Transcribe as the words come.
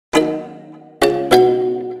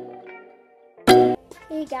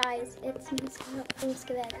Hey guys, it's me,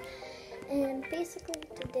 Skavad, and basically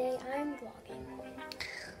today I'm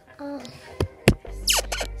vlogging.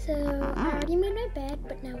 So I already made my bed,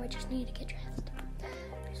 but now I just need to get dressed.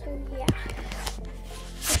 So yeah,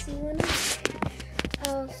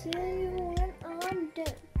 I'll see you when I'm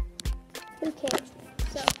done. Okay,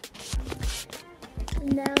 so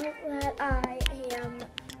now that I am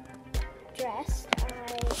dressed, I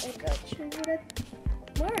go to the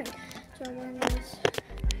wearing. So I'm wearing these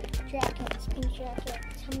jackets, pink jacket,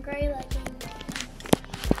 some gray leggings.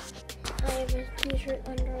 I have a t-shirt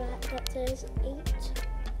under that says 8.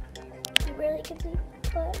 You barely can see,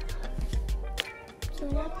 but so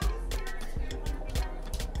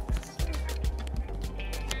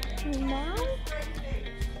now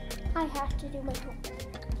I have to do my homework.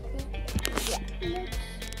 Yeah,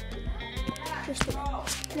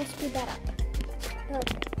 let's speed that up.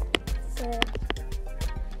 Okay, so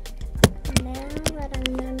now that I'm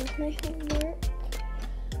done with my homework,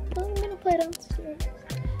 I'm gonna play downstairs.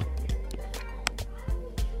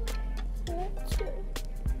 Let's do it.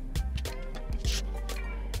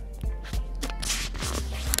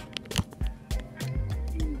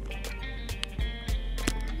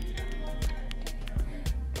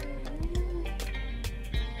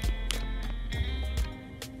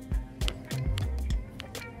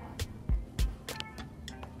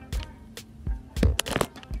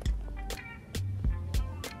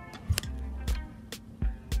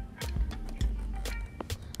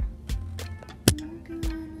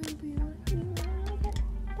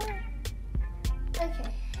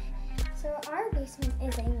 Okay, so our basement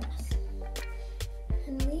is a mess,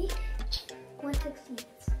 and we want to clean it.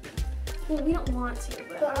 Well, we don't want to,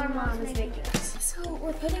 but our mom is making us. So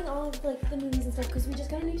We're putting all of like the movies and stuff because we just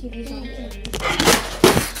got a new TV show.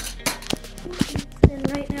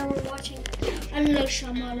 And right now we're watching Anna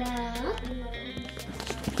Shamara.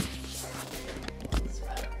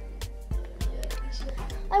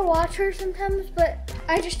 I watch her sometimes, but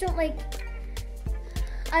I just don't like.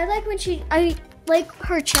 I like when I like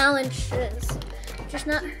her challenges, just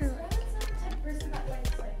not her.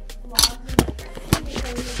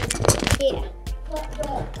 Yeah.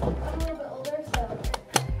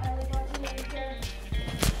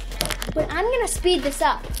 But I'm gonna speed this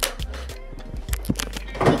up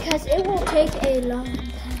because it will take a long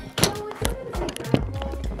time.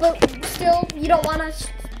 But still, you don't want us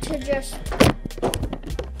to just.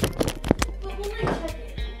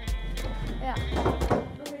 Yeah.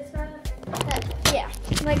 Yeah.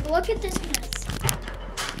 Like, look at this mess.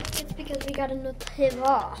 It's because we got a new TV.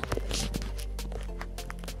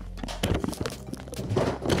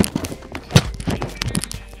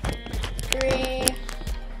 3.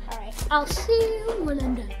 Alright. I'll see you when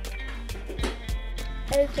I'm done.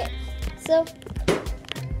 Okay. So,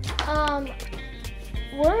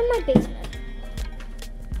 we're in my basement.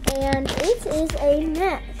 And it is a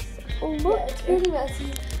mess. Look, Yeah, it's pretty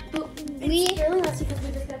messy. But it's really messy because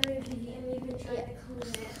we just got a new TV and we've been trying to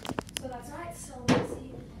clean it. So that's why it's so messy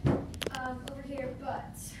over here.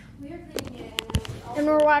 But we are cleaning it. and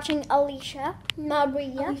we're watching Alicia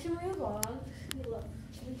Maria. Alicia Maria vlog. We love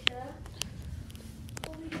Alicia.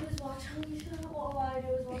 All we do is watch Alicia. All I do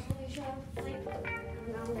is watch Alicia. Like, I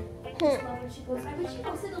don't know. I just love when she posts. I wish she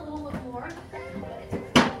posted a little bit more.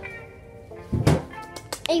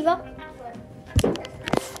 Ava,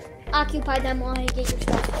 occupy them while I get your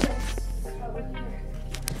stuff.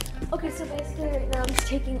 Okay, so basically right now I'm just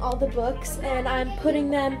taking all the books and I'm putting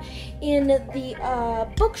them in the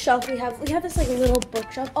bookshelf. We have this like little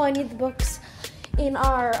bookshelf. Oh, I need the books in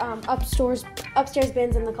our upstairs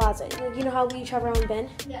bins in the closet. Like, you know how we each have our own bin?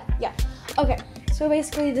 Yeah. Yeah. Okay, so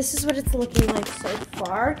basically this is what it's looking like so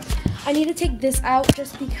far. I need to take this out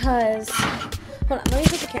just because. Hold on, let me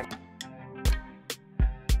take the camera.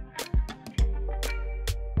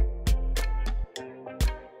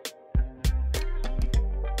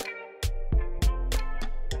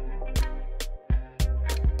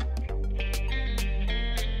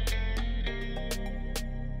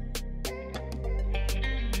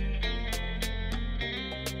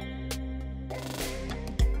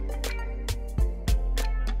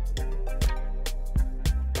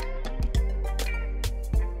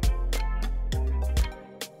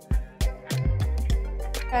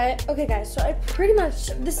 Okay guys, so I pretty much,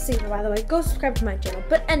 this is Ava by the way, go subscribe to my channel,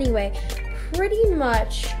 but anyway, pretty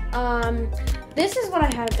much, this is what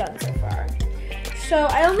I have done so far. So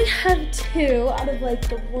I only have 2 out of like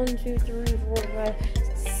the 1, 2, 3, 4, 5,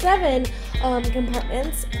 7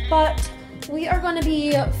 compartments, but we are going to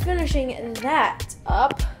be finishing that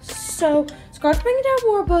up. So Scar's bringing down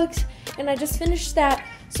more books, and I just finished that.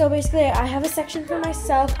 So basically, I have a section for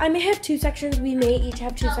myself. I may have 2 sections. We may each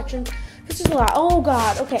have 2 sections. This is a lot. Oh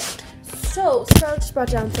God. Okay. So Scarlett just brought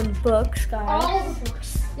down some books, guys. All the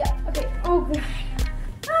books. Yeah. Okay. Oh God.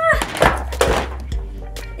 Ah.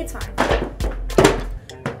 It's fine.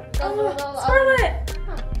 Oh, Scarlett.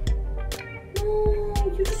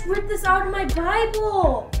 No, you just ripped this out of my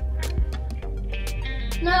Bible.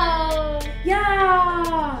 No.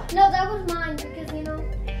 Yeah. No, that was mine because, you know,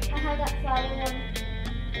 I have that flower one.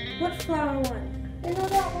 What flower one? You know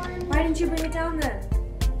that one? Why didn't you bring it down then?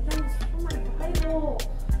 That was from my Bible.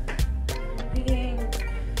 Reading.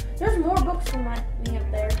 There's more books from me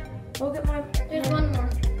up there. Go get my. There's one more.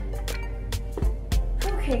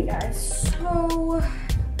 Okay, guys. So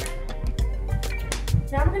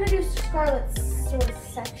now we're gonna do Scarlett's sort of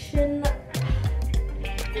section.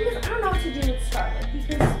 Because I don't know what to do with Scarlett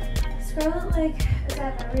because Scarlett like is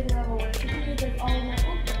at my reading level where she can read like all of my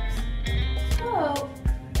old books. So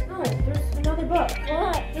no, there's another book.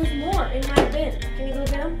 What? There's more in my bin. Can you go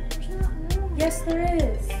down? There's not more. Yes, there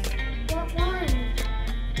is. What one?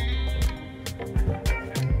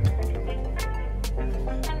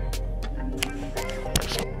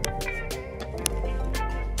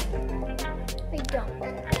 I don't.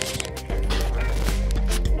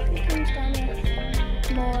 If it comes down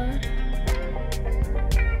with more.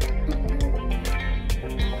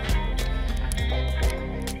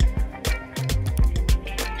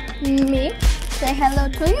 Me, say hello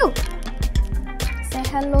to you. Say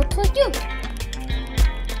hello to you.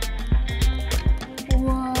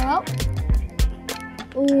 Whoa.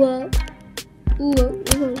 Whoa. Whoa.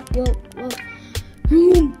 Whoa. Whoa.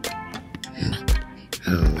 Whoa.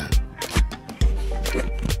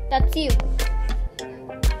 That's you.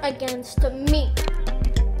 Against me.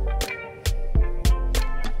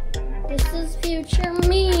 This is future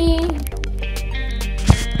me.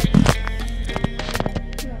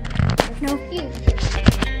 No future.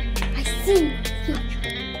 I see no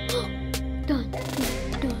future. Dun, dun,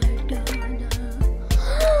 dun, dun, dun.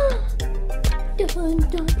 Dun,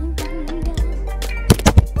 dun, dun, dun.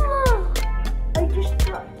 Oh, I just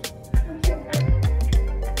thought.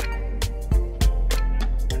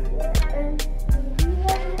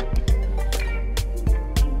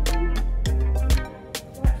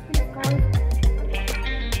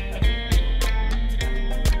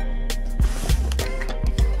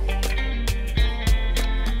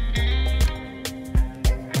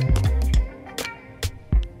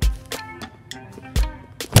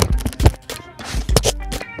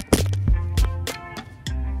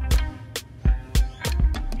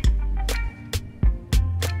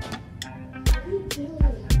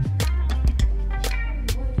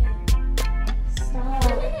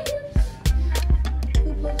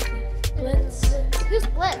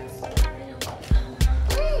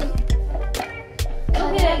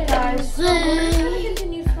 Okay, guys. So we're gonna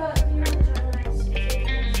continue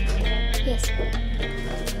Yes.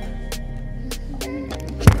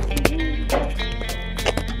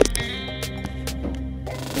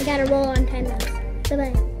 I gotta roll on time lapse.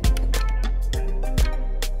 Bye-bye.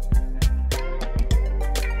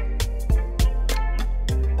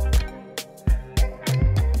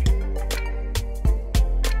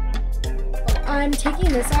 I'm taking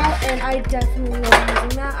this out, and I definitely love using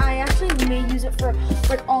that. I actually may use it for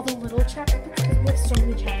like all the little chapter books because we have so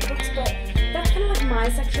many chapter books. But that's kind of like my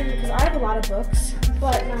section because I have a lot of books,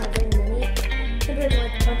 but not very many compared to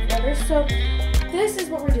like a bunch of others. So this is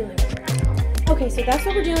what we're dealing with right now. Okay, so that's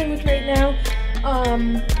what we're dealing with right now.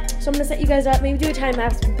 So I'm gonna set you guys up, maybe do a time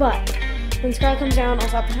lapse, but when Scarlett comes down, I'll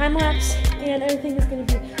stop the time lapse, and everything is gonna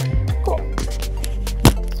be cool.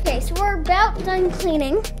 Okay, so we're about done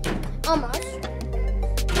cleaning, almost.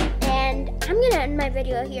 And I'm gonna end my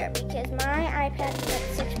video here because my iPad is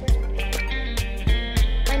at 6%.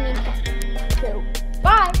 I mean 10. So,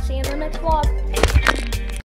 bye. See you in the next vlog.